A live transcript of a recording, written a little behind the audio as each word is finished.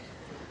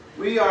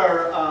We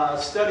are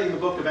studying the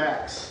book of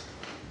Acts.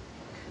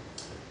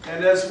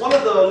 And as one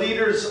of the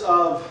leaders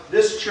of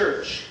this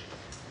church,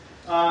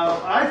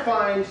 I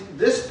find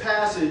this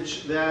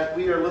passage that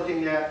we are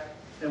looking at,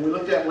 and we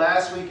looked at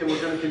last week and we're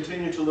going to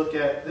continue to look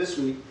at this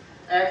week,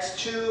 Acts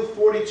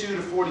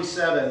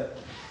 2:42-47,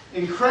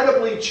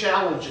 incredibly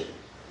challenging.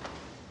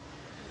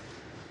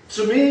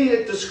 To me,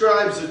 it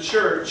describes a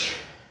church,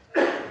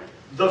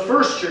 the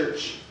first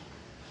church,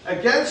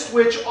 against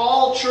which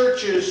all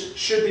churches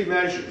should be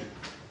measured.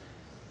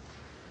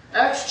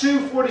 Acts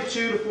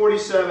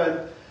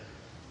 2:42-47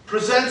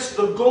 presents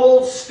the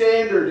gold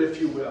standard,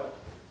 if you will,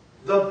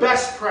 the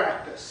best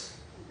practice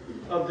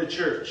of the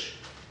church.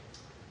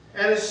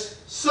 And as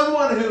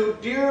someone who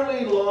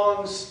dearly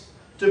longs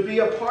to be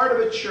a part of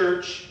a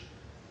church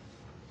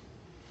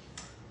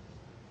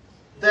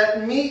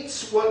that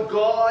meets what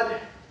God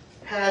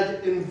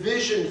had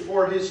envisioned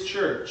for His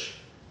church,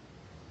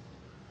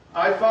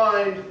 I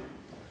find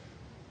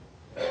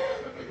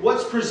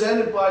what's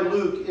presented by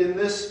Luke in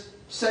this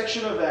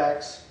section of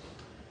Acts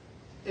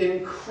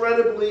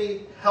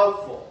incredibly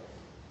helpful,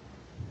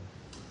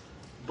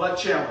 but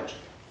challenging.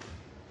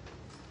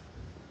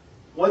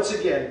 Once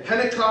again,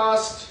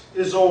 Pentecost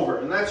is over,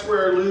 and that's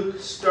where Luke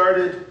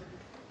started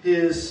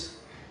his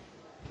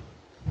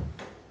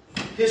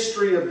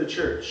history of the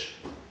church.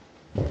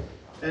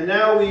 And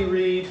now we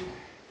read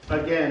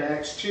again,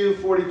 Acts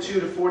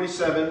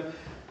 2:42-47.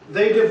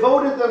 They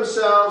devoted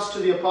themselves to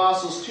the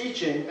apostles'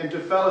 teaching and to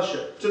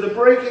fellowship, to the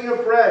breaking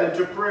of bread and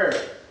to prayer.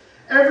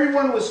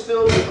 Everyone was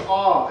filled with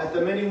awe at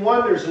the many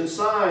wonders and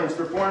signs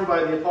performed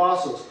by the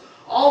apostles.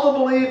 All the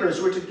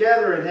believers were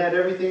together and had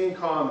everything in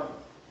common.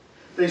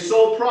 They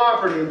sold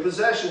property and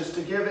possessions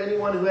to give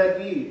anyone who had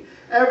need.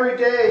 Every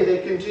day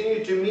they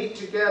continued to meet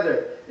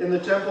together in the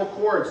temple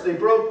courts. They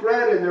broke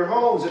bread in their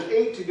homes and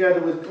ate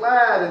together with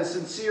glad and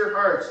sincere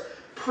hearts,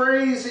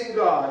 praising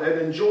God and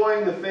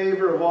enjoying the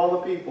favor of all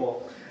the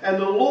people. And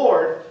the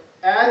Lord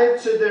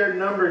added to their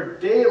number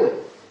daily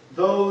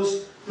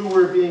those who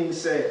were being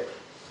saved.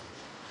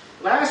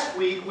 Last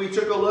week we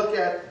took a look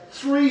at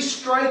three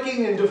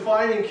striking and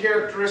defining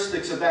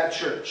characteristics of that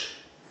church.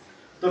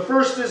 The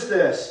first is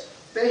this: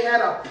 they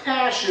had a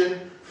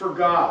passion for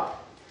God.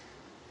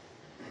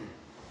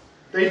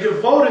 They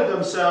devoted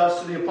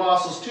themselves to the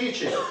apostles'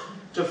 teaching,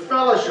 to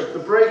fellowship, the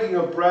breaking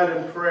of bread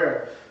and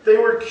prayer. They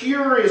were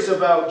curious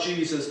about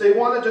Jesus. They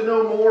wanted to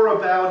know more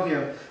about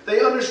Him.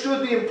 They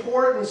understood the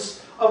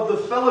importance of the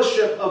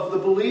fellowship of the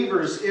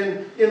believers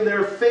in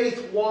their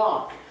faith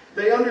walk.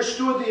 They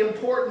understood the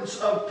importance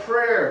of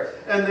prayer,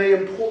 and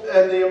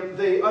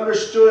they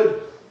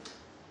understood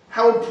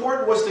how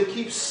important it was to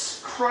keep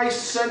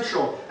Christ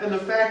central, and the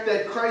fact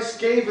that Christ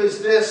gave us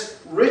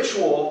this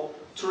ritual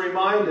to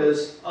remind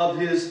us of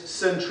His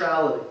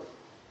centrality.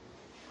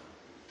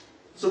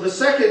 So the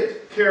second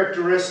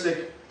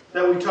characteristic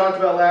that we talked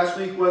about last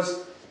week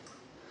was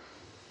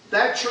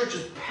that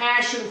church's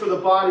passion for the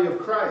body of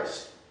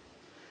Christ.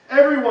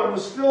 Everyone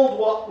was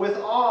filled with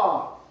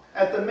awe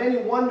at the many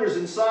wonders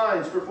and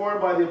signs performed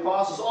by the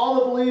apostles. All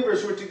the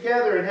believers were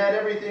together and had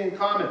everything in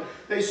common.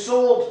 They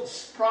sold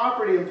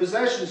property and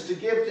possessions to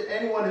give to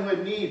anyone who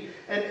had need.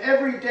 And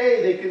every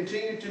day they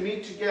continued to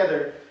meet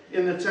together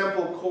in the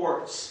temple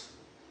courts.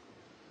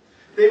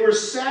 They were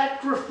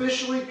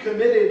sacrificially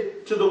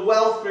committed to the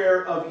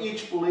welfare of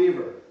each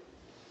believer.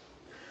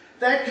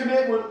 That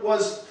commitment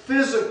was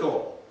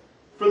physical,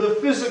 for the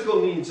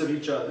physical needs of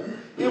each other.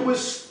 It was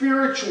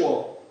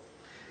spiritual.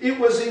 It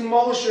was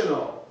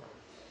emotional.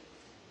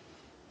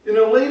 In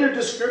a later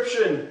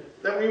description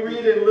that we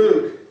read in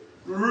Luke,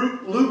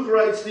 Luke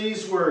writes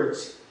these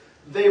words: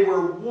 they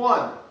were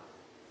one.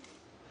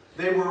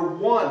 They were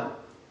one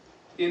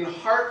in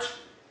heart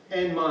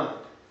and mind.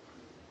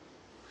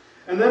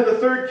 And then the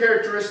third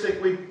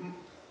characteristic we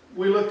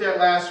looked at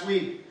last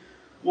week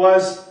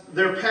was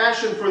their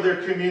passion for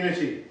their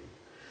community.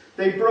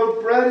 They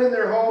broke bread in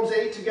their homes,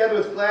 ate together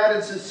with glad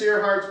and sincere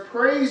hearts,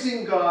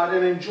 praising God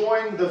and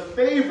enjoying the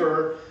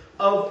favor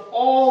of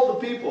all the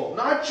people.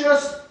 Not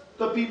just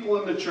the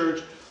people in the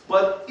church,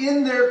 but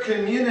in their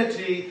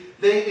community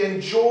they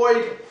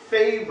enjoyed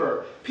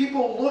favor.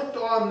 People looked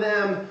on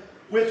them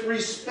with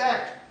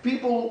respect.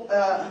 People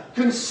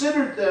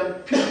considered them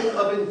people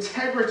of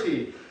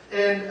integrity,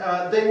 and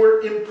they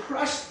were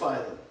impressed by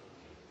them.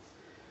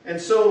 And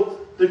so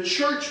the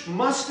church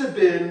must have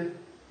been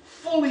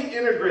fully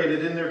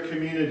integrated in their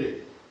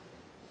community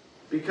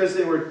because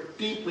they were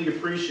deeply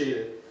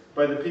appreciated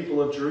by the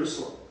people of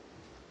Jerusalem.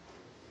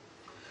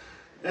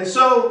 And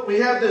so we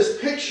have this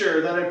picture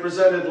that I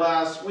presented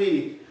last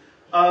week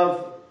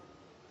of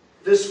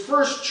this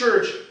first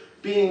church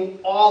being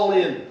all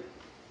in,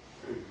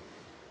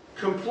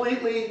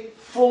 completely,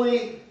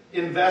 fully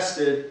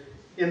invested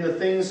in the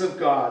things of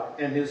God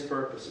and His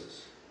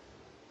purposes.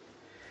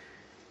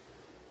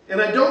 And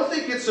I don't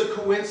think it's a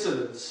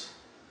coincidence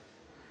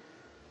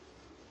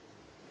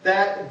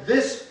that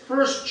this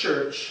first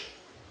church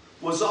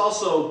was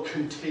also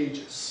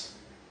contagious.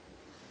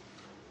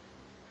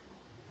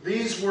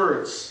 These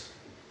words,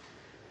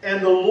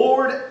 "And the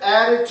Lord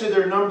added to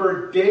their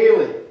number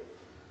daily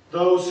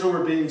those who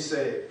are being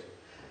saved,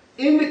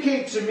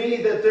 indicate to me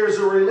that there's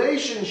a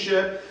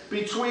relationship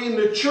between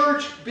the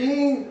church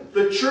being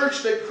the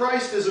church that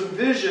Christ has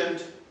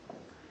envisioned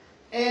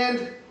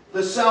and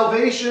the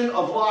salvation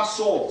of lost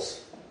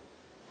souls.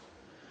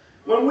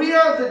 When we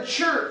are the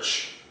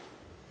church,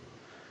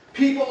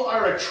 people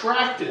are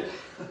attracted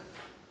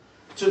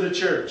to the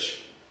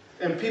church,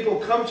 and people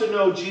come to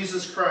know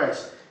Jesus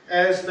Christ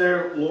as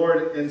their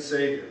Lord and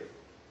Savior.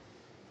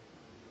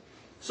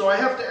 So I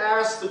have to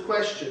ask the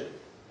question,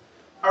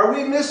 are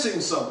we missing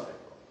something?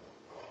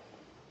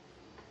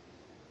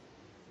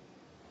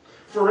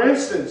 For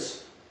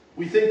instance,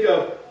 we think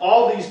of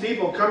all these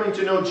people coming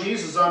to know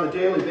Jesus on a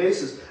daily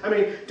basis. I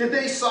mean, did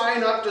they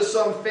sign up to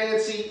some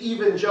fancy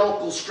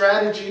evangelical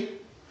strategy?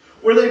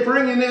 Were they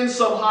bringing in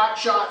some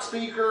hotshot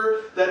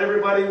speaker that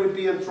everybody would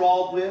be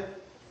enthralled with?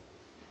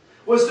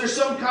 Was there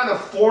some kind of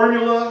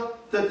formula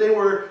that they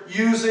were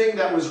using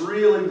that was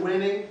really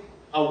winning?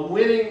 A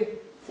winning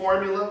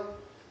formula?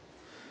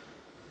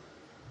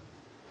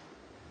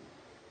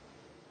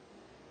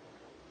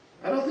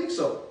 I don't think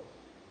so.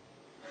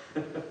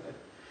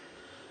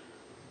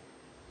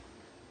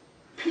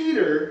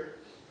 Peter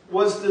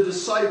was the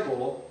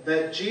disciple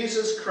that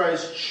Jesus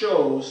Christ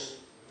chose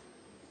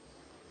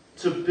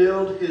to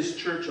build his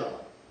church on.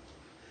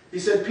 He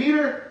said,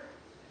 Peter,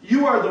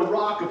 you are the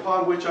rock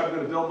upon which I'm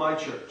going to build my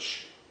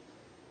church.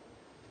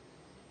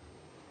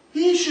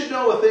 He should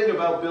know a thing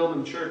about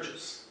building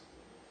churches.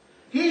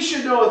 He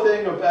should know a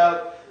thing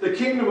about the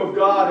kingdom of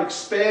God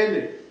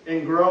expanding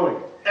and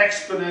growing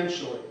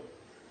exponentially.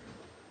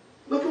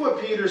 Look at what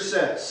Peter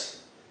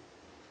says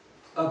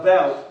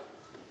about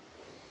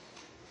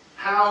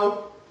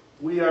how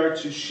we are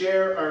to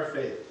share our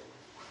faith.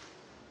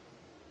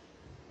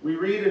 We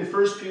read in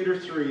 1 Peter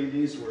 3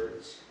 these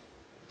words,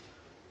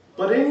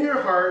 "But in your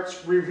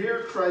hearts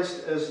revere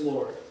Christ as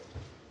Lord.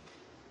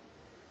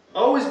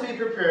 Always be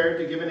prepared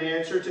to give an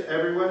answer to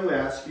everyone who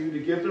asks you to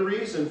give the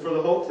reason for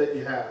the hope that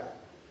you have.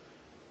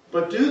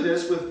 But do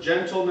this with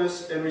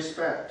gentleness and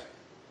respect,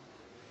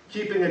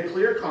 keeping a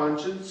clear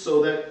conscience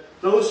so that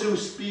those who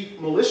speak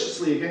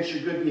maliciously against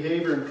your good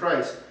behavior in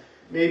Christ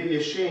may be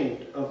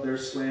ashamed of their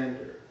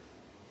slander."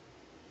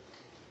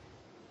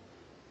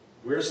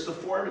 Where's the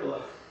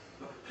formula?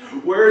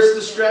 Where's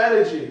the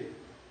strategy?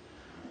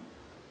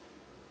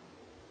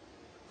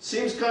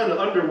 Seems kind of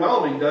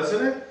underwhelming,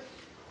 doesn't it?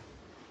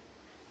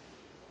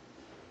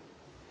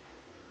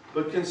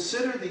 But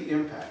consider the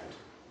impact.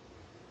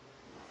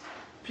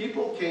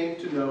 People came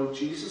to know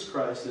Jesus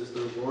Christ as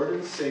their Lord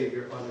and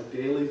Savior on a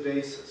daily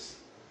basis,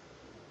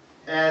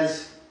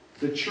 as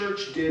the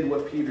church did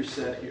what Peter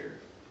said here.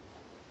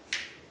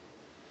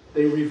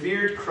 They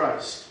revered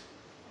Christ.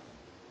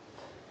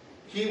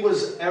 He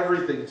was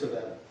everything to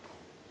them.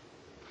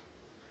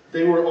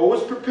 They were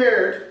always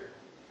prepared.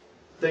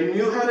 They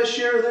knew how to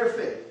share their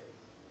faith.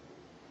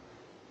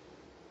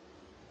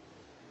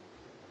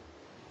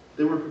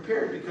 They were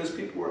prepared because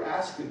people were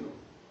asking them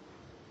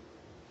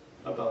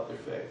about their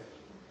faith.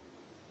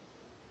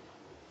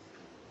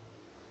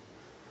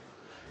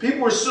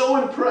 People were so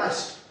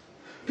impressed.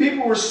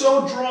 People were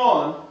so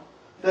drawn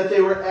that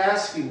they were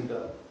asking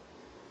them.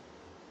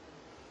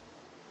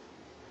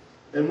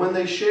 And when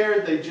they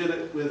shared, they did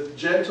it with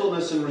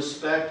gentleness and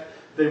respect.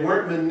 They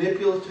weren't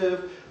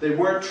manipulative. They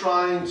weren't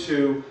trying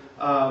to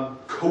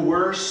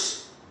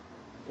coerce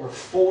or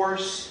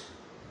force.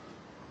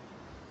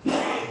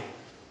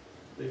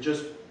 They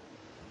just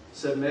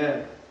said,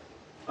 man,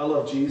 I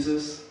love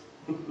Jesus.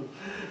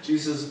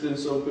 Jesus has been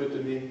so good to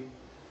me.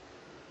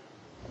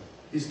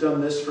 He's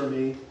done this for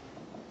me.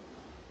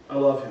 I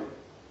love him.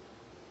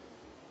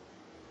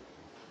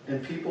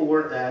 And people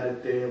were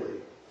added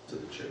daily to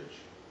the church.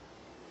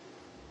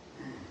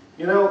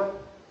 You know,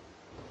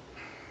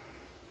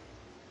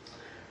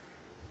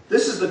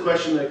 this is the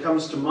question that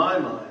comes to my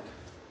mind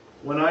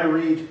when I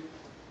read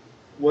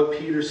what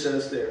Peter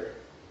says there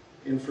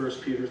in 1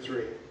 Peter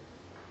 3.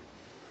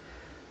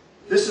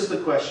 This is the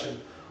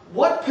question.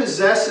 What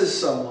possesses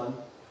someone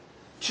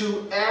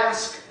to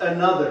ask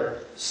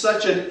another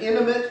such an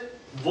intimate,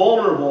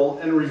 vulnerable,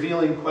 and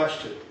revealing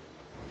question?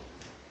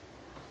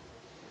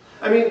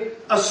 I mean,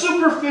 a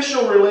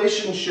superficial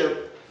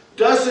relationship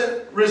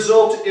doesn't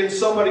result in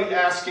somebody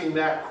asking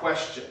that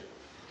question.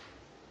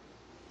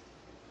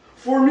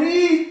 For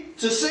me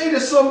to say to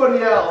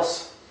somebody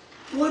else,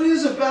 what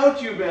is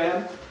about you,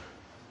 man,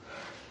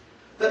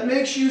 that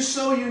makes you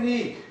so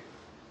unique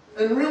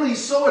and really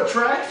so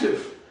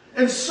attractive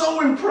and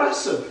so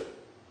impressive?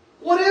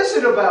 What is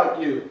it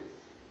about you?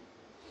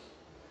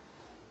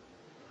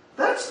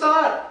 That's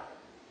not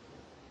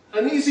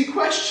an easy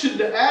question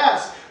to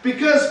ask,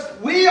 because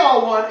we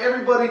all want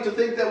everybody to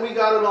think that we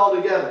got it all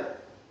together.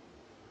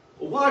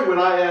 Why would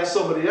I ask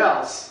somebody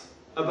else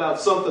about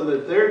something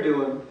that they're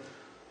doing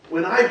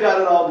when I've got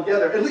it all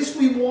together? At least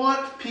we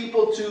want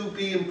people to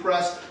be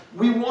impressed.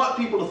 We want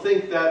people to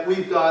think that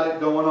we've got it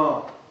going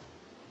on.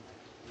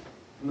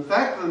 And the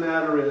fact of the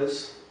matter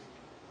is,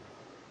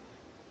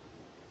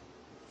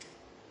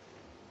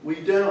 we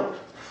don't.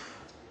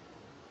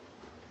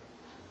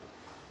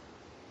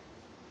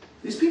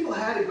 These people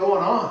had it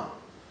going on.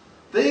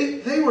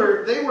 They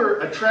were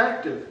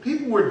attractive.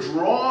 People were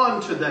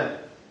drawn to them.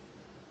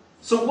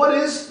 So what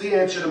is the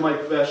answer to my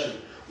question?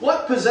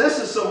 What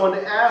possesses someone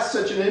to ask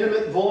such an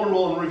intimate,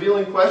 vulnerable, and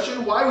revealing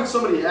question? Why would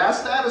somebody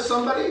ask that of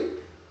somebody?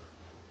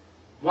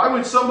 Why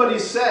would somebody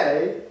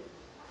say,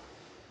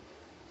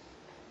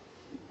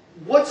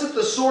 what's at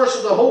the source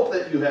of the hope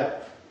that you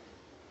have?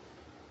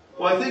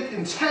 Well, I think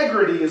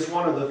integrity is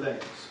one of the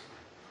things.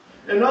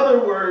 In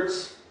other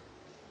words,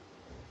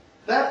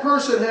 that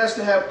person has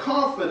to have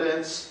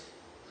confidence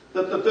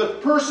that the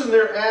person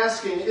they're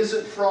asking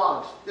isn't a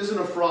fraud,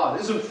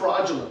 isn't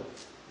fraudulent,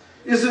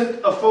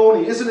 isn't a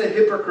phony, isn't a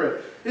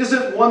hypocrite,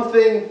 isn't one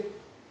thing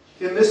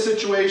in this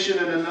situation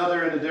and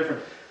another in a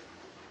different.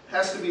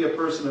 Has to be a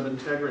person of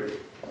integrity.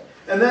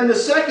 And then the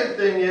second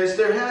thing is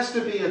there has to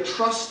be a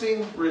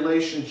trusting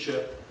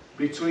relationship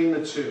between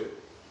the two.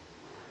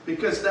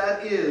 Because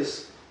that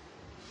is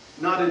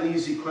not an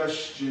easy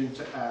question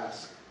to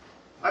ask.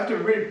 I have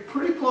to be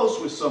pretty close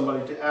with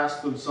somebody to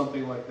ask them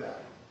something like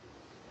that.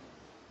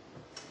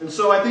 And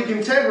so I think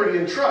integrity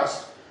and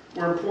trust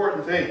were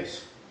important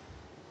things.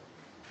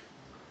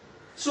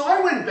 So I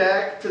went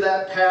back to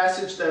that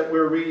passage that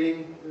we're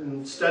reading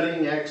and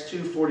studying, Acts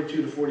 2,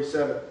 42 to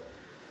 47.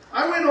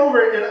 I went over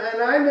it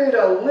and I made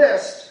a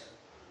list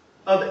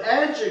of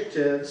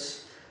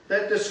adjectives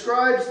that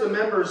describes the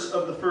members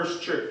of the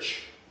first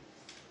church.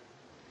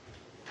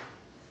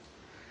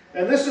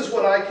 And this is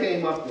what I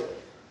came up with.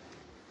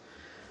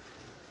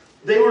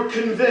 They were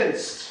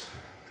convinced.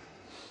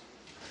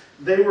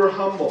 They were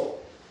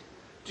humble.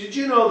 Did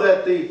you know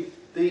that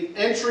the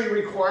entry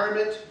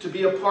requirement to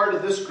be a part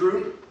of this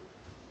group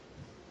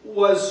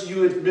was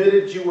you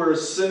admitted you were a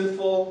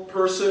sinful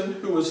person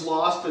who was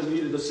lost and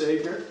needed a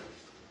Savior?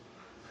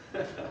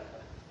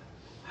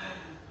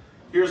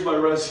 Here's my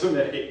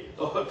resume.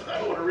 Oh, I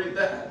don't want to read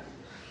that.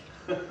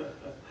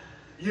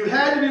 You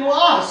had to be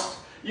lost.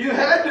 You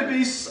had to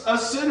be a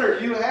sinner.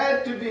 You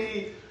had to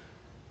be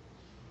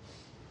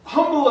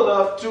humble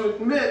enough to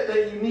admit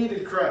that you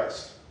needed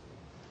Christ.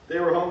 They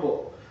were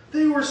humble.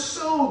 They were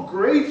so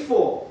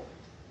grateful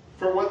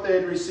for what they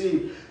had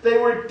received. They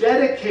were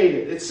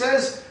dedicated. It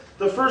says,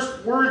 the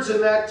first words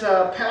in that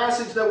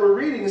passage that we're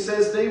reading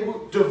says they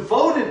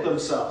devoted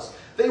themselves.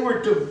 They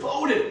were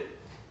devoted.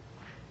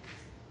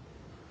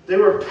 They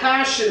were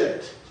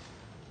passionate.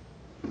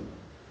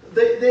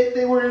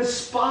 They were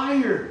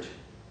inspired.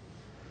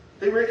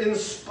 They were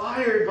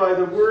inspired by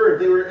the Word.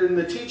 They were in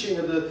the teaching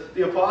of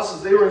the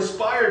apostles. They were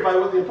inspired by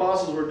what the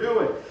apostles were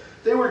doing.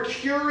 They were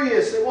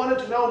curious. They wanted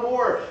to know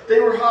more. They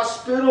were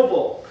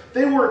hospitable.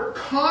 They were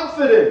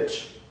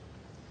confident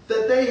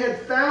that they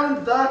had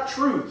found the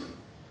truth.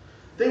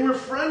 They were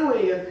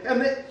friendly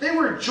and they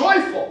were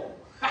joyful.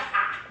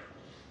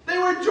 They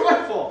were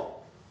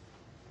joyful.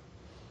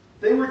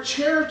 They were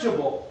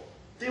charitable.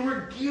 They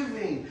were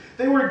giving.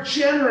 They were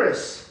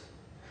generous.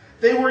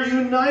 They were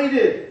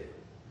united.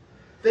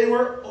 They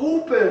were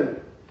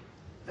open.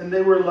 And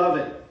they were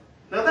loving.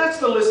 Now that's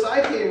the list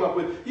I came up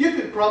with. You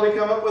could probably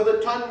come up with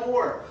a ton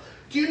more.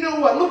 Do you know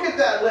what? Look at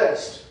that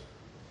list.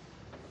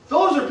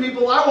 Those are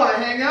people I want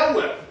to hang out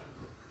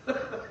with.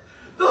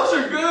 Those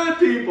are good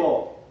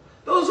people.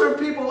 Those are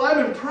people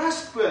I'm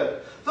impressed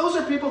with. Those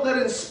are people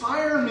that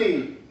inspire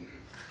me.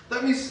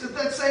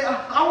 That say,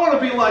 I want to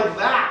be like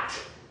that.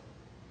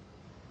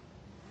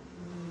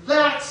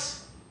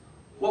 That's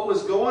what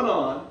was going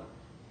on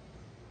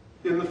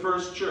in the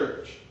first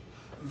church.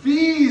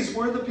 These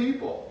were the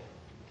people.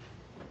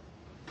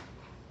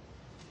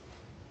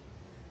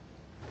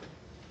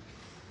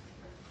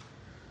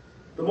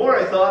 The more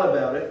I thought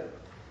about it,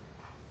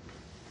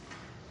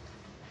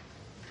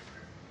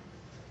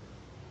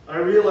 I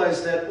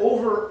realized that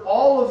over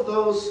all of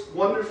those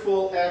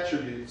wonderful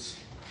attributes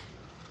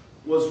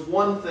was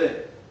one thing.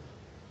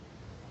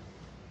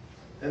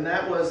 And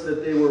that was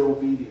that they were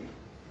obedient.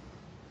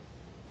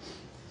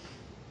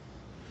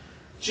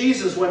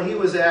 Jesus, when he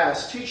was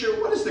asked, "Teacher,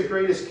 what is the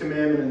greatest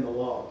commandment in the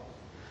law?"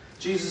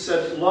 Jesus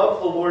said,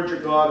 "Love the Lord your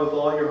God with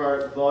all your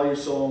heart, with all your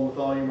soul, and with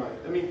all your might."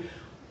 I mean,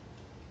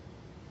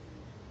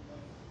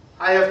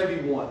 I have to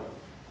be one.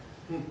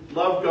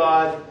 Love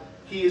God.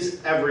 He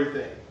is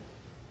everything.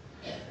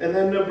 And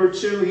then number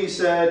 2, he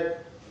said,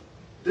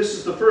 this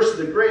is the first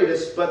of the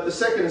greatest, but the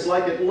second is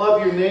like it.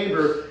 Love your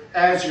neighbor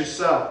as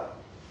yourself.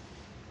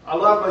 I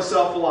love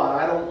myself a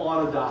lot. I don't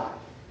want to die.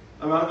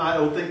 I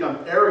don't think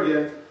I'm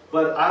arrogant,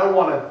 but I don't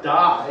want to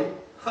die.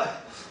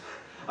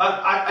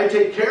 I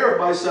take care of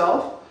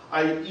myself.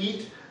 I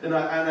eat and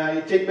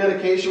I take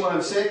medication when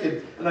I'm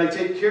sick and I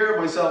take care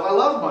of myself. I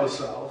love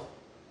myself.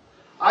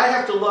 I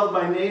have to love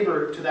my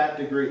neighbor to that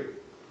degree.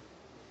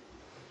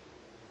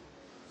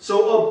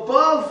 So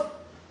above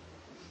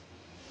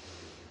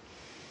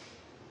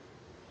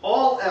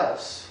all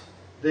else,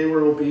 they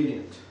were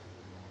obedient.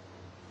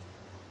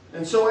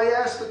 And so I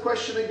ask the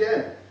question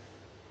again.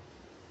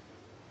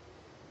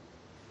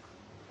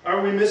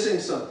 Are we missing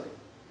something?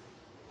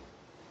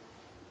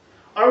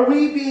 Are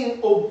we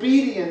being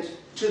obedient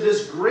to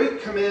this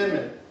great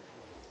commandment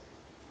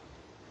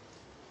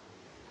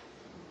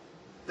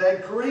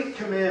that great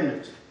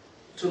commandment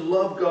to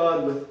love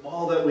God with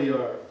all that we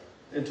are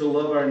and to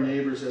love our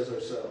neighbors as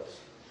ourselves?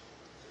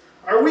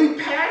 Are we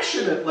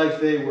passionate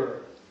like they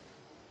were?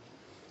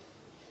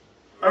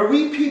 Are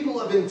we people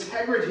of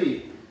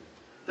integrity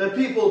that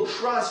people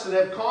trust and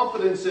have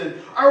confidence in?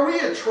 Are we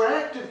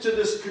attractive to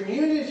this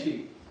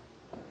community?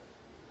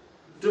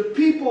 Do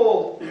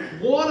people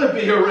want to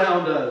be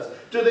around us?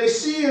 Do they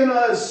see in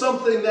us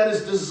something that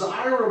is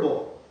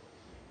desirable?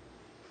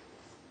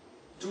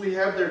 Do we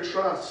have their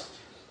trust?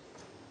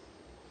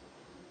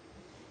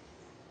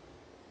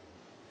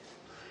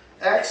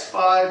 Acts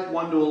 5,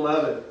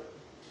 1-11.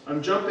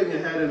 I'm jumping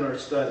ahead in our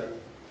study.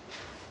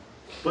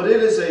 But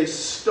it is a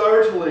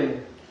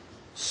startling,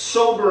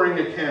 sobering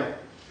account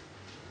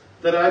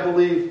that I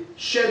believe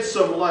sheds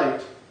some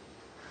light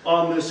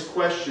on this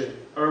question,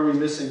 are we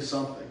missing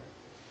something?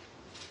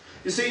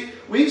 You see,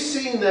 we've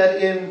seen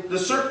that in the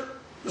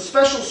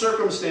special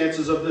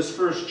circumstances of this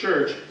first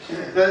church,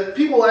 that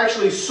people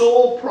actually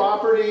sold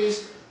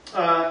properties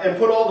and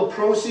put all the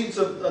proceeds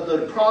of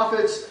the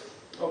profits,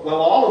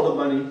 well, all of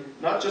the money,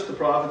 not just the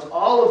profits,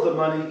 all of the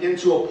money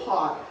into a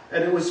pot,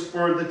 and it was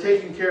for the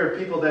taking care of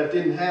people that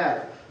didn't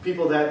have,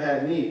 people that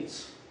had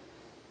needs.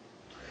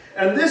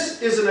 And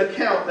this is an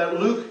account that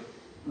Luke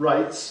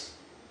writes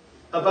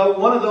about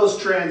one of those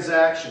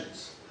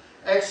transactions.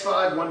 Acts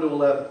 5,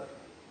 1-11.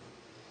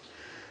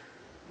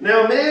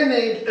 Now a man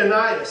named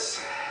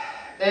Ananias,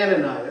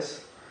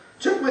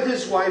 took with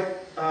his wife,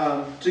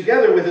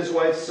 together with his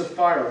wife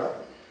Sapphira,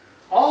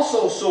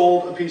 also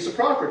sold a piece of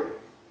property.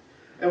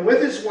 And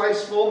with his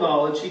wife's full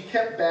knowledge, he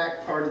kept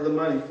back part of the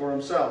money for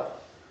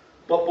himself,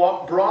 but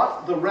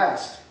brought the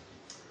rest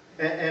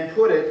and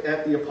put it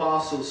at the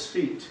apostles'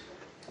 feet.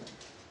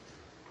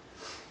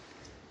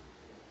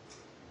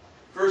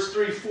 Verse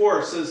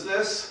 3-4 says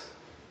this.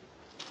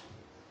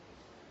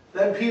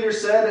 Then Peter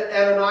said,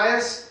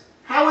 Ananias,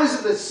 how is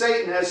it that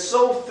Satan has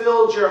so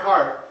filled your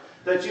heart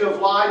that you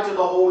have lied to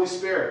the Holy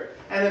Spirit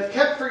and have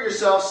kept for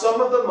yourself some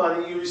of the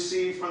money you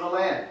received for the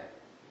land?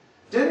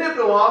 Didn't it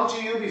belong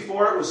to you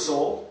before it was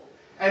sold?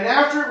 And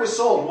after it was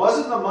sold,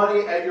 wasn't the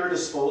money at your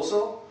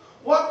disposal?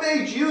 What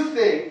made you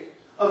think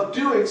of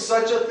doing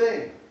such a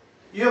thing?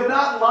 You have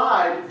not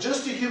lied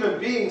just to human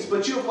beings,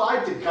 but you have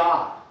lied to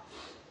God.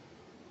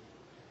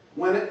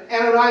 When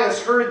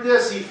Ananias heard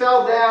this, he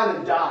fell down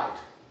and died.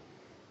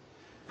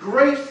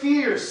 Great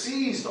fear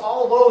seized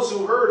all those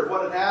who heard of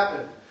what had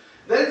happened.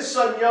 Then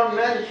some young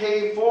men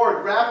came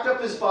forward, wrapped up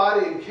his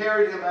body, and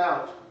carried him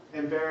out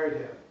and buried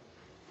him.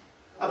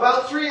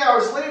 About 3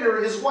 hours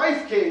later, his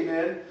wife came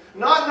in,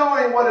 not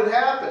knowing what had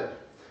happened.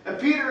 And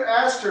Peter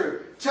asked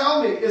her,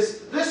 tell me,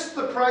 is this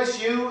the price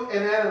you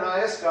and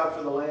Ananias got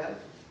for the land?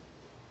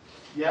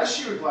 Yes,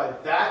 she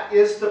replied, that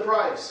is the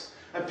price.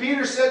 And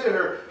Peter said to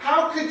her,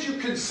 how could you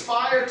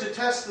conspire to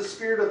test the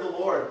Spirit of the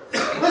Lord?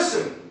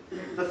 Listen,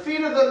 the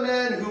feet of the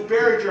men who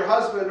buried your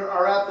husband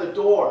are at the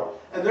door,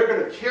 and they're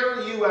going to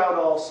carry you out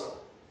also.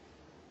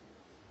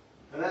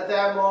 And at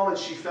that moment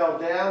she fell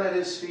down at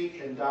his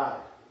feet and died.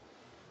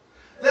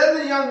 Then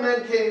the young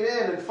men came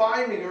in, and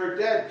finding her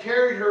dead,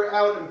 carried her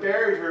out and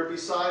buried her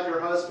beside her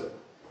husband.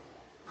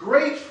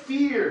 Great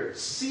fear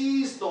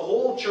seized the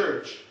whole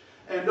church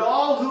and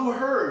all who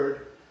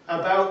heard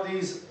about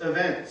these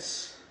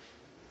events.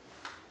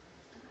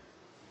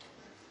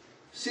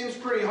 Seems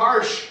pretty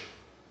harsh,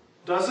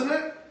 doesn't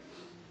it?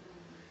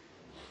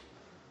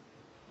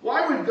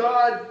 Why would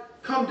God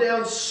come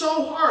down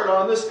so hard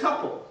on this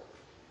couple?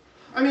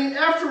 I mean,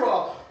 after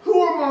all,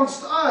 who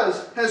amongst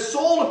us has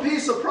sold a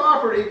piece of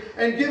property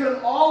and given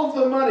all of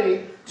the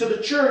money to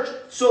the church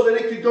so that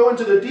it could go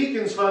into the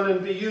deacons fund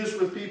and be used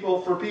with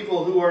for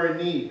people who are in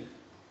need?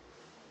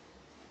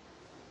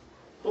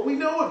 But we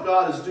know what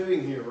God is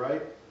doing here,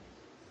 right?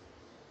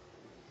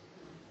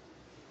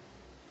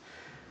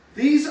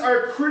 These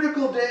are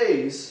critical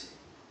days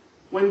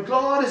when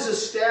God is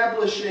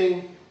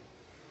establishing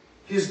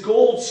His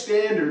gold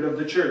standard of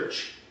the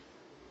church.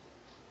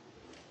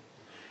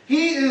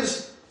 He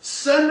is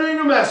sending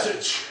a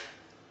message,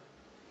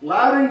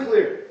 loud and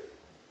clear.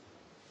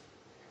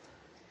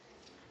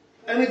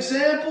 An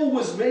example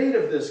was made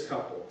of this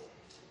couple.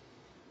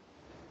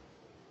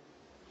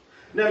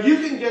 Now you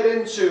can get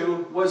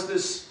into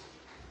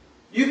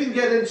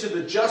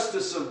the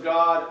justice of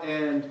God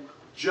and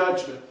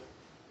judgment.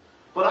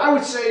 But I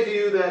would say to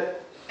you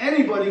that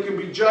anybody can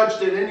be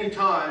judged at any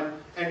time,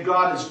 and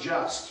God is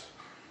just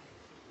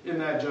in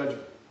that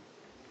judgment.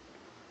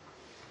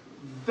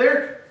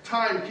 Their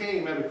time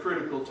came at a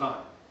critical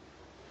time.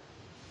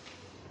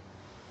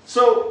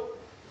 So,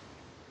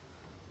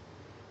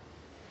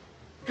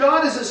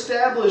 God is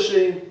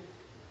establishing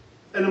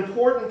an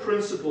important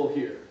principle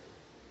here.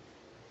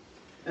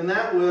 And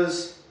that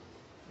was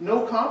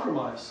no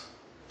compromise.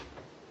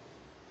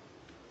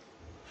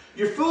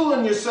 You're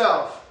fooling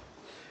yourself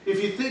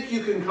if you think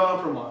you can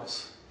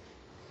compromise.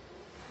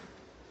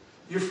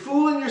 You're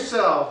fooling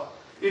yourself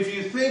if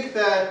you think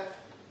that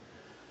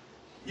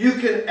you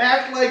can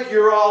act like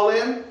you're all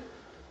in,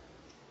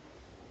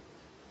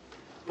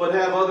 but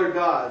have other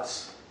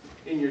gods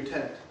in your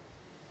tent.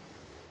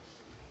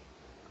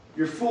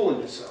 you're fooling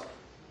yourself.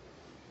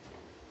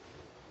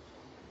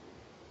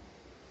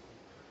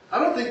 I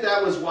don't think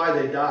that was why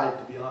they died,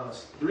 to be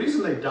honest. The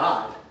reason they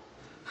died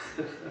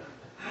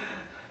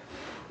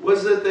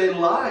was that they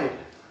lied.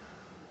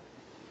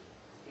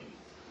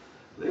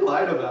 They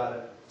lied about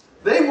it.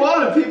 They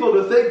wanted people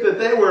to think that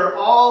they were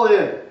all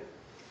in.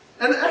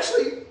 And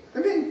actually, I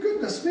mean,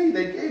 goodness me,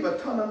 they gave a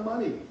ton of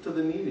money to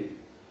the needy.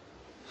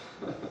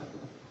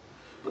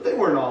 But they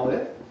weren't all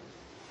in.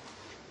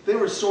 They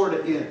were sort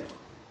of in.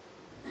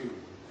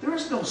 There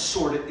is no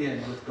sort of in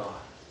with God.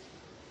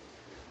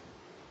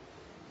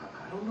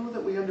 I don't know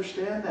that we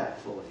understand that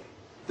fully.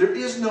 There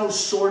is no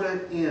sort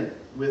of in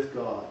with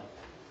God.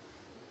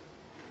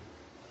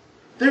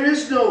 There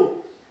is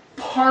no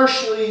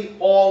partially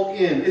all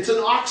in. It's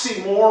an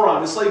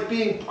oxymoron. It's like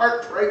being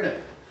part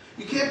pregnant.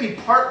 You can't be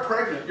part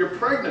pregnant. You're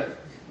pregnant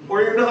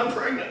or you're not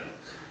pregnant.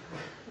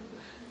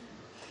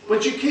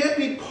 But you can't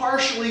be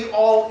partially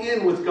all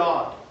in with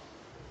God.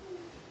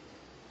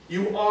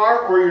 You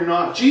are or you're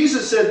not.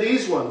 Jesus said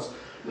these ones.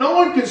 No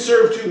one can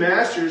serve two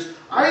masters.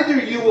 Either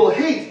you will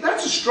hate.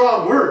 That's a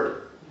strong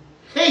word.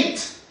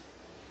 Hate.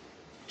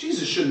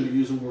 Jesus shouldn't be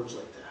using words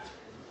like that.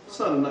 It's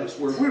not a nice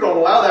word. We don't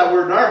allow that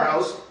word in our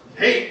house.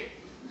 Hate.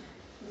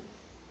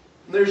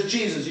 And there's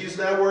Jesus using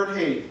that word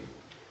hate.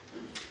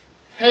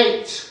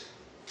 Hate.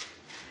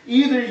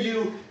 Either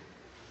you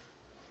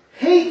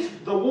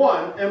hate the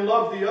one and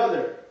love the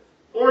other,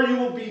 or you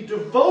will be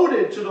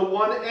devoted to the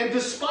one and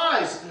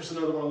despise. There's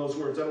another one of those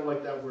words. I don't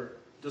like that word.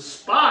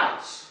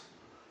 Despise.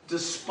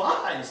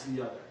 Despise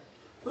the other.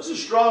 Those are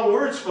strong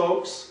words,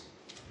 folks.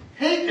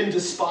 Hate and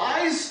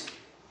despise.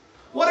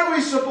 What are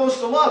we supposed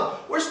to love?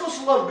 We're supposed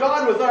to love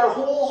God with our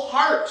whole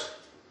heart.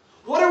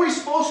 What are we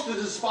supposed to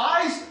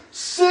despise?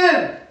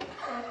 Sin.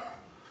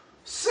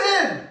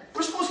 Sin.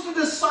 We're supposed to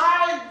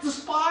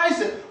despise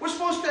it. We're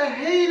supposed to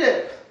hate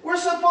it. We're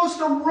supposed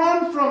to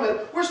run from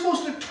it. We're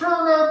supposed to turn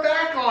our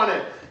back on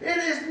it. It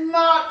is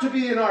not to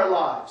be in our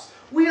lives.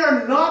 We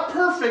are not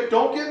perfect.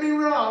 Don't get me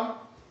wrong.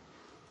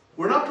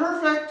 We're not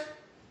perfect.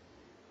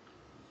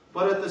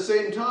 But at the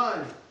same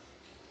time,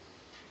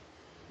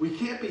 we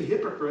can't be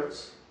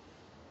hypocrites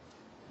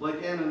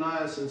like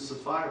Ananias and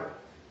Sapphira,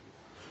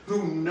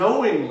 who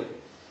knowingly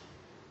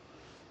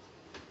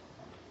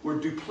were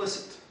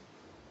duplicit,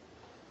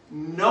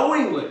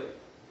 knowingly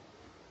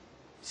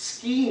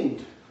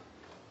schemed,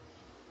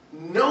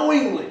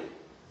 knowingly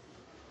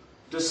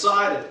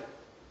decided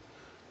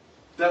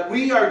that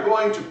we are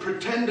going to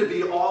pretend to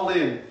be all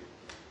in,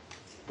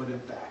 but in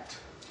fact,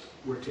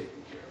 we're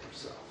taking care of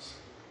ourselves.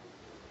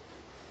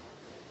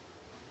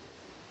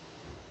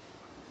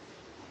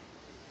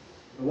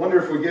 I wonder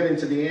if we're getting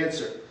to the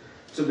answer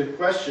to the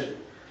question,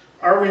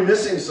 are we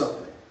missing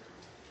something?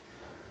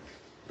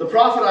 The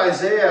prophet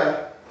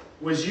Isaiah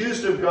was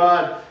used of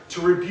God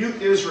to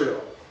rebuke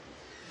Israel.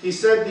 He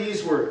said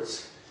these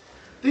words,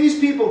 "These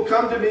people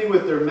come to me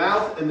with their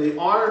mouth and they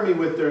honor me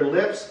with their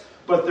lips,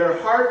 but their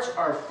hearts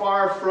are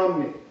far from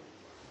me.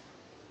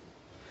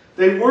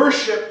 Their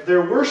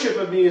worship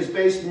of me is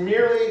based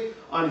merely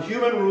on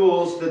human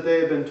rules that they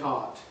have been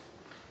taught."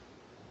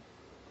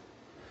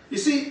 You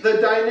see, the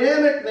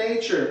dynamic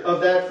nature of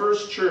that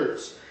first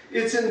church,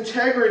 its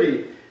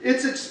integrity,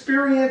 its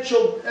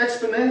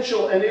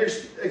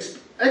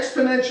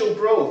exponential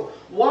growth,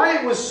 why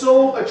it was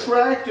so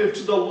attractive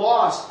to the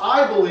lost,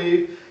 I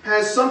believe,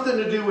 has something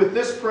to do with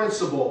this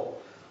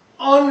principle: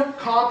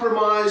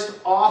 uncompromised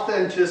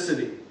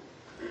authenticity.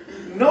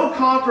 No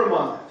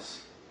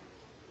compromise.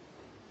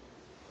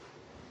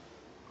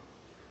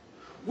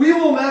 We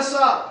will mess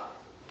up.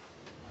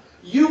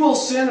 You will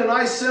sin, and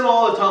I sin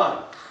all the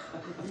time.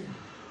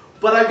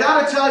 But I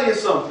got to tell you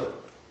something.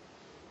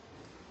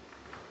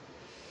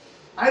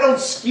 I don't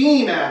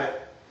scheme at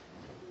it.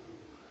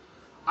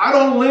 I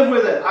don't live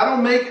with it. I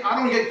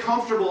don't get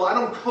comfortable. I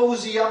don't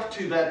cozy up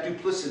to that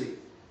duplicity.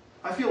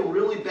 I feel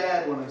really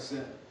bad when I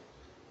sin.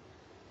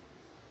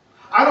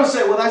 I don't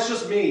say, well, that's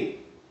just me.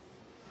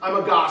 I'm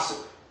a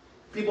gossip.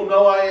 People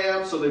know I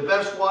am, so they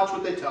best watch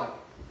what they tell me.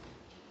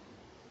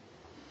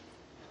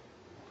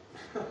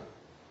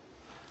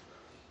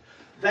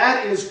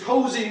 That is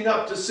cozying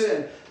up to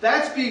sin.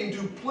 That's being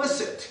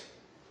duplicit.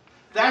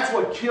 That's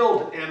what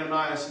killed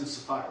Ananias and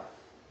Sapphira.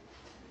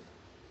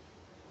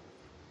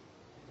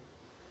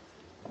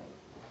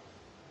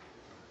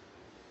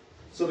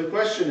 So the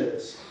question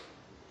is,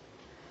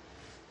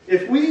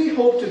 if we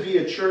hope to be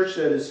a church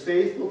that is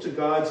faithful to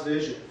God's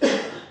vision,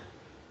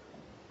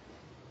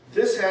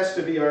 this has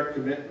to be our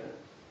commitment.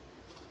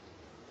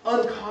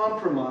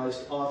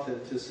 Uncompromised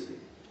authenticity.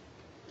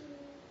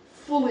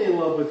 Fully in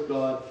love with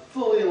God,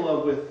 fully in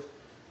love with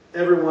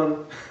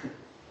everyone.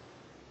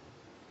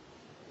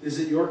 Is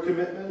it your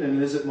commitment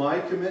and is it my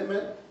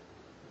commitment?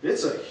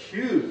 It's a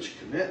huge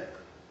commitment.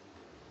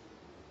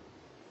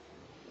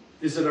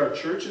 Is it our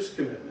church's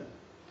commitment?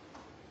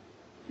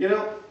 You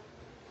know,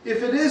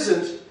 if it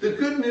isn't, the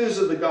good news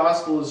of the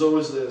gospel is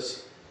always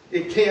this: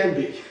 it can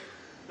be.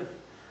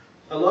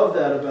 I love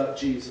that about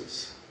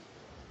Jesus.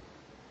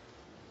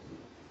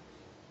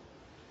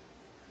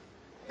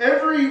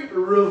 Every every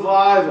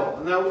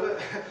revival, now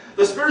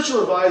the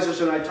spiritual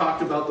advisors and I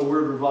talked about the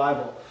word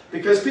revival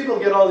because people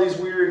get all these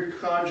weird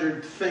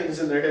conjured things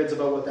in their heads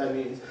about what that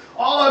means.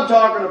 All I'm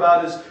talking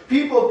about is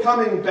people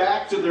coming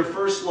back to their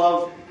first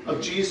love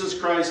of Jesus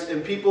Christ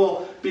and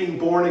people being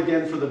born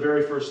again for the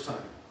very first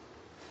time.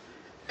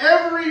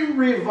 Every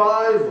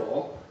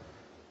revival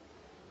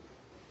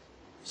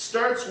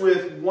starts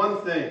with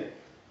one thing.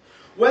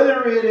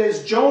 Whether it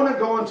is Jonah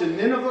going to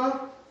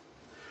Nineveh,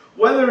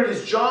 whether it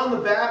is John the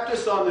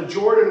Baptist on the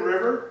Jordan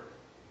River,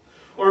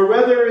 or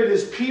whether it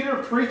is Peter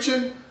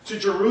preaching to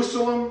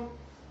Jerusalem,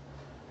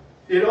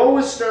 it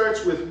always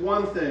starts with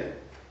one thing: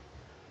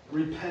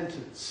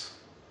 repentance.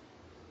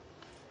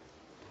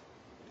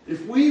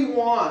 If we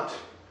want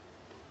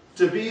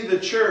to be the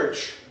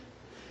church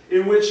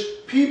in which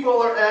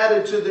people are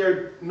added to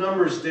their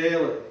numbers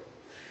daily,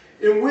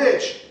 in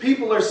which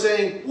people are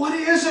saying, what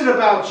is it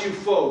about you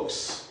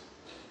folks?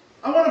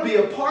 I want to be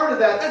a part of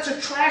that. That's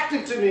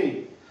attractive to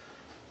me.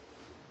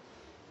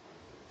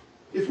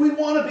 If we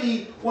want to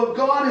be what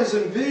God has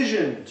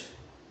envisioned,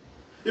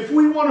 if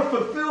we want to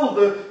fulfill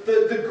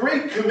the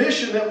great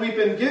commission that we've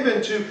been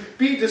given to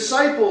be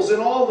disciples in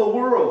all the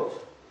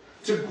world,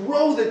 to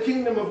grow the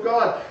kingdom of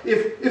God,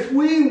 if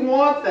we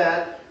want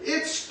that,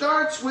 it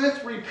starts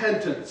with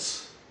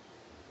repentance.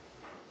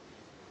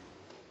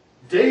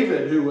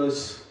 David, who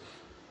was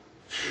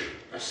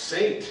a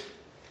saint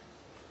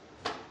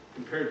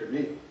compared to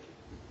me,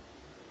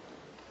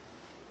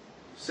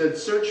 said,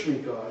 "Search me,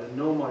 God, and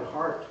know my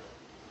heart.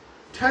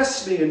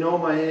 Test me and know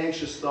my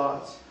anxious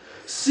thoughts.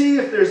 See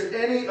if there's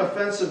any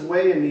offensive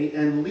way in me,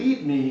 and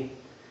lead me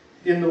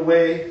in the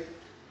way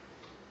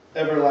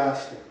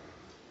everlasting."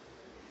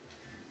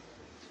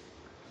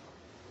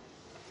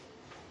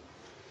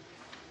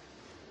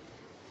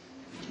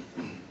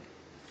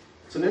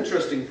 It's an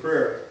interesting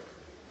prayer.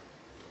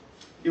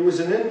 It was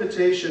an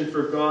invitation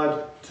for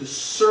God to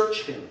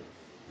search him.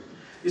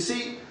 You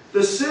see,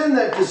 the sin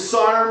that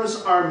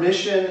disarms our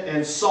mission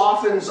and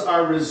softens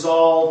our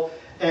resolve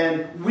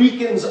and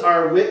weakens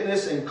our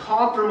witness and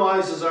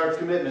compromises our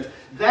commitment,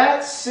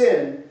 that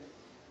sin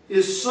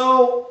is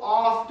so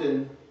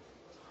often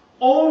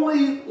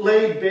only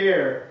laid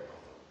bare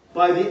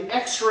by the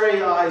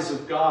X-ray eyes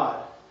of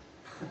God.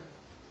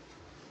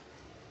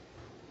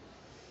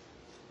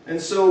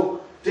 And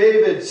so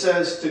David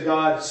says to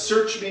God,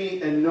 "Search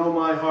me and know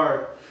my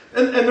heart."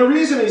 And the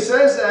reason he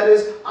says that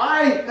is,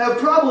 I have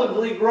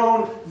probably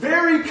grown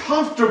very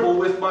comfortable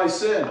with my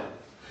sin.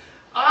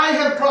 I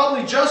have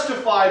probably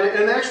justified it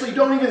and actually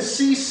don't even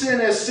see sin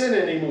as sin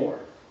anymore.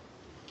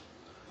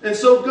 And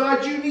so,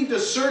 God, you need to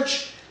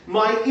search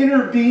my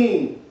inner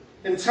being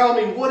and tell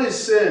me what is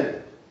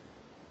sin,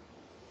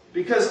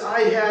 because I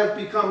have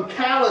become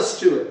callous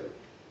to it.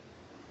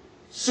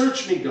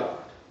 Search me, God,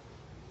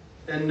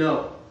 and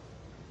know.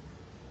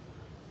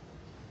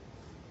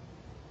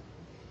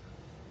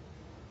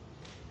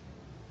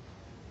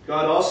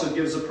 God also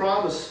gives a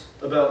promise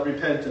about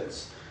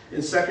repentance.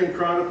 In 2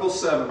 Chronicles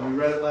 7, we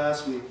read it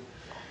last week.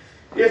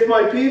 "If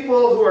my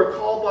people who are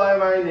called by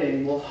my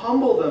name will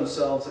humble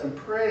themselves and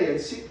pray and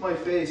seek my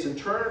face and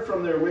turn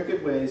from their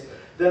wicked ways,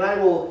 then I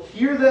will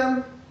hear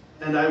them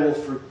and I will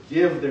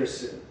forgive their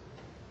sin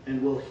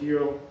and will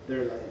heal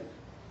their land."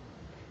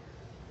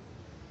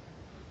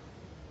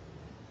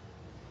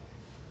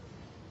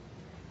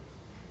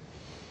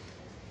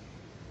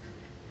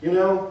 You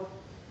know,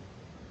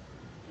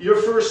 your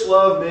first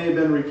love may have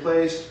been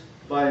replaced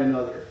by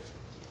another.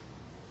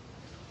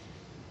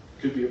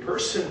 Could be a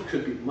person,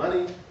 could be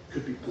money,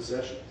 could be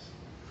possessions.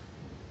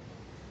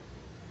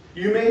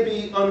 You may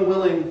be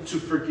unwilling to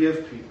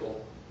forgive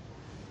people.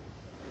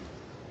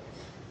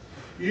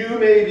 You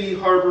may be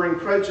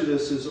harboring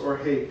prejudices or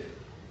hate.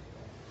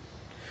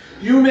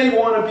 You may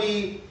want to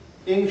be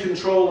in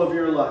control of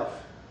your life.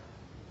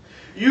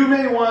 You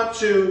may want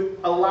to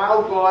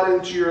allow God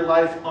into your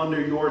life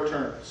under your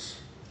terms.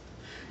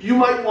 You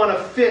might want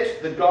to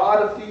fit the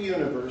God of the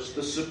universe,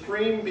 the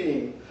supreme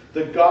being,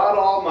 the God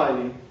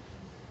Almighty.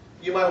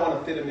 You might want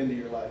to fit him into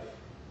your life.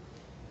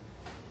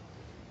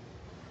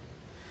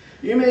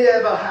 You may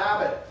have a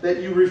habit that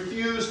you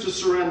refuse to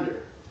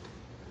surrender.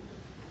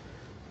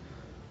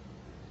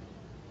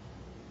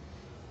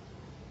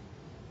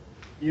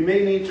 You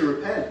may need to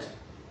repent.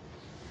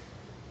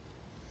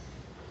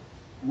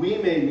 We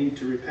may need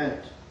to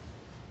repent.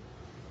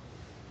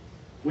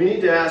 We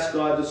need to ask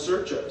God to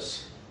search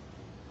us.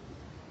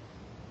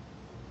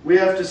 We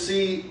have to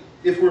see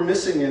if we're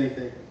missing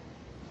anything.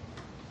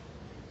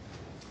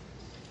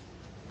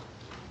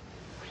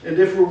 And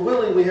if we're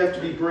willing, we have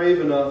to be brave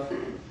enough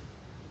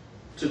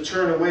to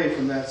turn away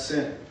from that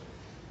sin.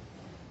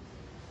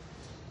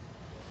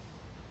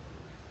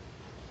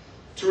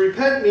 To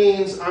repent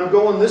means I'm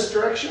going this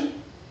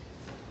direction,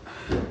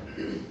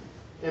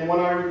 and when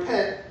I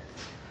repent,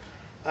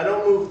 I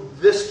don't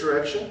move this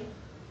direction.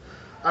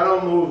 I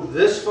don't move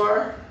this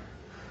far.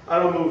 I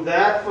don't move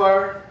that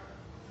far.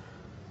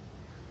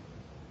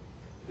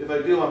 If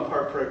I do, I'm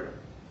part pregnant.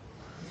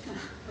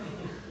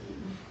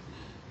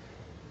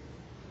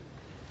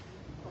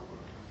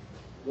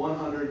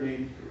 "180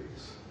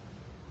 degrees.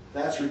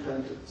 That's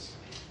repentance.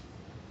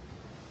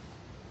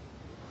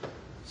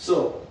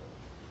 So,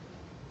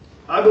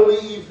 I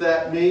believe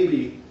that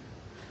maybe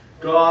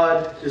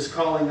God is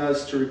calling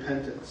us to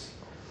repentance.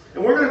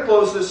 And we're going to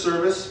close this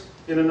service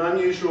in an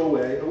unusual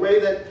way, a way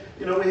that,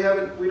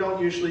 we don't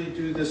usually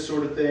do this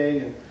sort of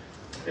thing,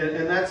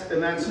 and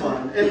that's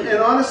fine. And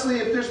honestly,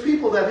 if there's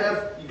people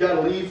that you got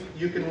to leave,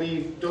 you can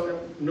leave.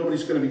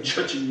 Nobody's going to be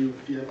judging you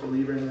if you have to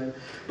leave or anything.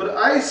 But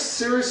I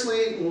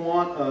seriously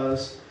want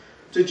us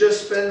to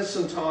just spend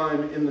some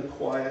time in the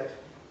quiet.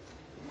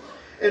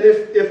 And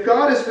if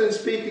God has been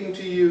speaking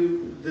to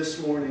you this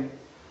morning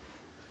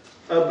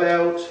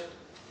about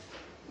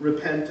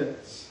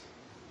repentance,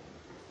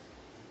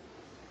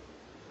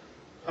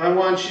 I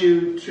want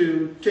you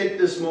to take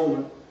this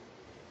moment,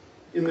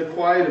 in the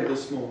quiet of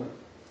this moment.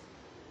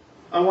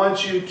 I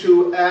want you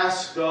to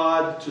ask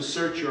God to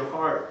search your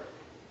heart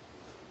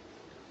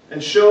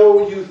and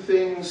show you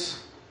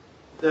things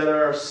that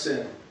are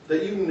sin,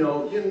 that you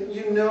know.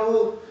 You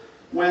know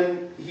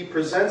when He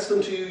presents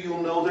them to you,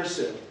 you'll know they're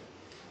sin.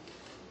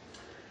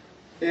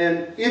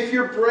 And if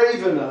you're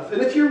brave enough,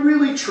 and if you're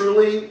really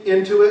truly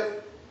into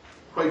it,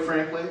 quite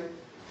frankly,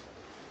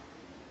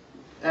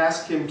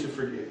 ask Him to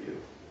forgive you.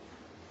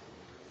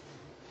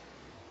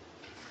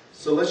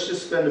 So let's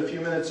just spend a few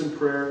minutes in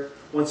prayer.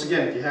 Once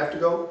again, if you have to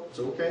go, it's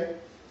okay.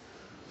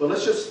 But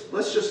let's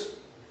just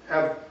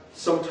have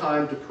some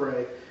time to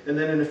pray. And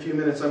then in a few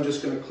minutes, I'm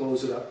just going to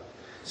close it up.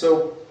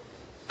 So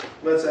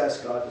let's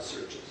ask God to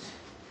search us.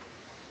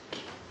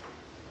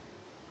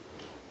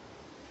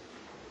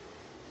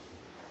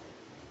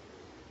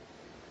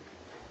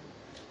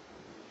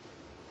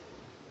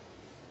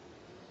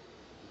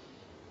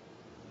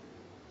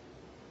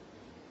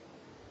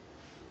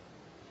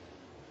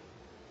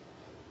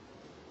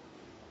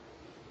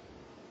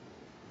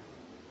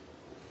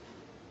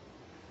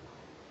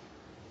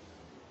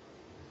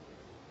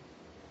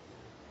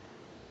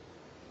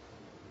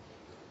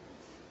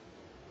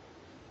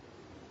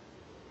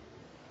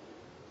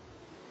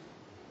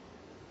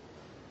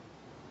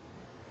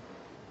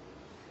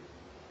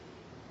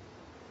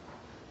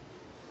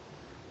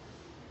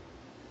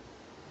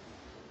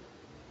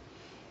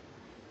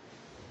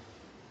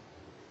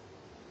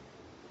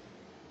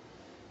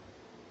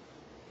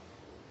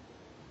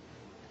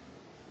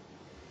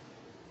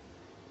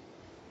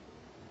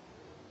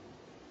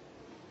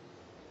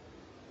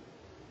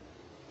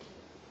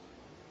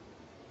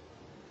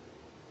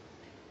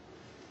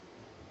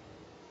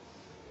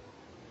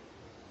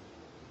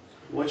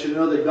 I want you to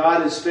know that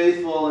God is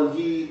faithful, and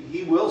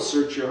He will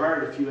search your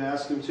heart if you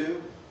ask Him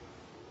to.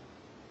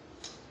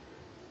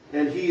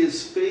 And He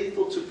is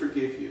faithful to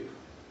forgive you.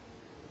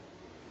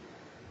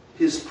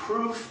 His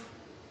proof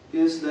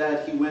is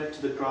that He went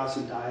to the cross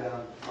and died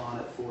on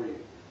it for you.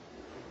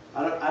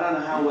 I don't know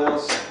how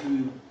else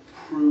you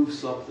prove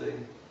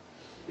something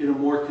in a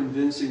more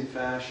convincing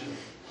fashion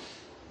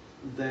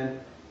than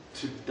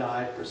to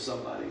die for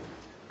somebody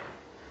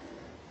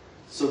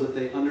so that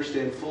they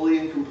understand fully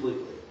and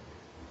completely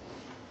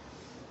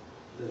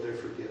that they're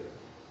forgiven.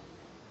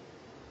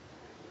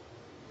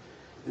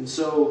 And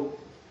so,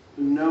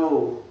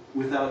 know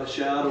without a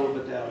shadow of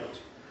a doubt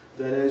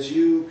that as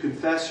you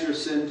confess your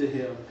sin to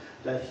Him,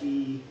 that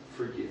He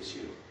forgives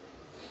you.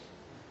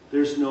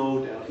 There's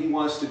no doubt. He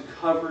wants to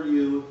cover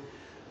you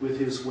with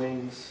His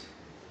wings.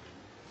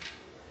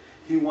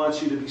 He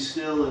wants you to be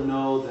still and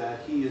know that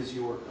He is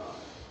your God.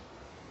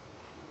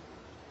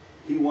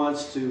 He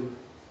wants to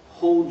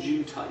hold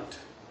you tight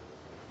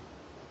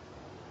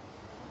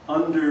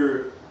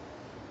under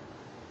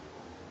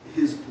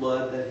His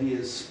blood that He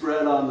has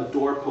spread on the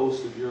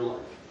doorpost of your life.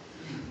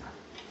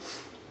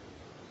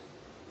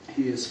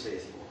 He is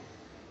faithful,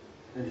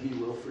 and He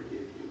will forgive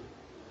you.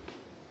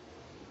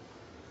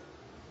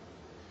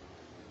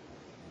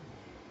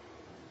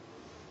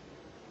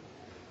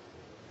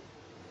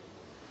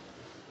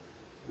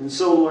 And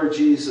so, Lord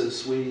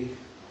Jesus, we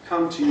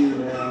come to you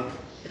now.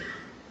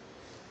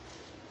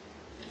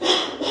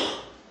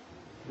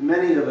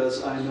 Many of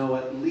us, I know,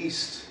 at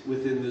least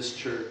within this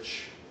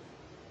church,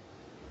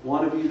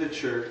 want to be the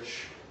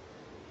church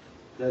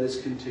that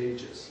is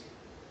contagious.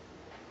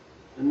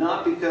 And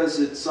not because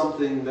it's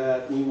something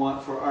that we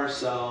want for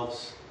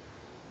ourselves,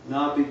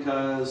 not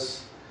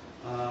because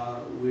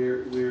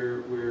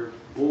we're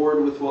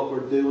bored with what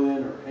we're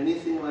doing or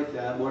anything like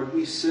that. Lord,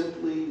 we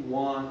simply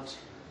want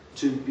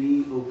to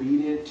be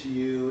obedient to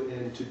you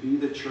and to be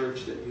the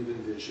church that you've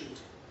envisioned.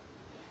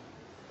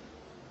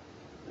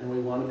 And we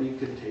want to be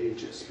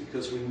contagious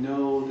because we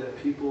know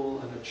that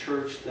people in a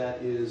church that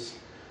is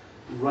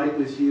right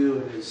with you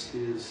and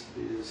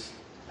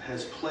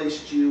has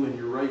placed you in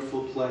your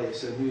rightful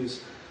place and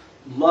who's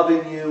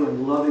loving you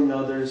and loving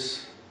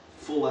others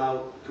full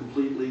out,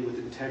 completely, with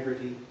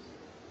integrity,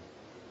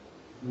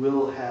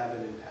 will have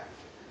an impact.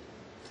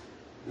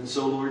 And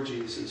so, Lord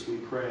Jesus, we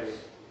pray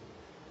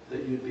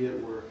that you'd be at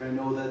work. I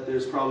know that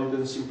there's probably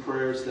been some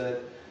prayers that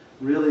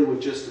really were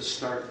just a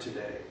start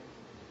today.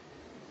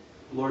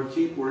 Lord,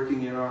 keep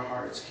working in our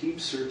hearts.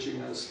 Keep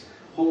searching us.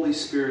 Holy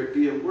Spirit,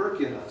 be at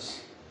work in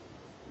us,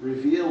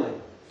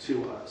 revealing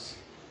to us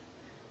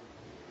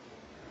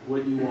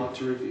what you want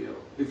to reveal,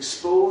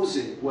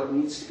 exposing what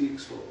needs to be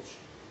exposed.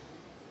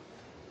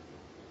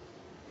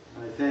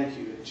 And I thank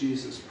you in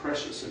Jesus'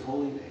 precious and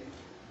holy name.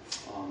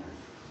 Amen.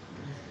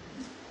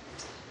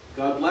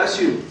 God bless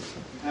you.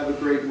 Have a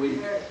great week.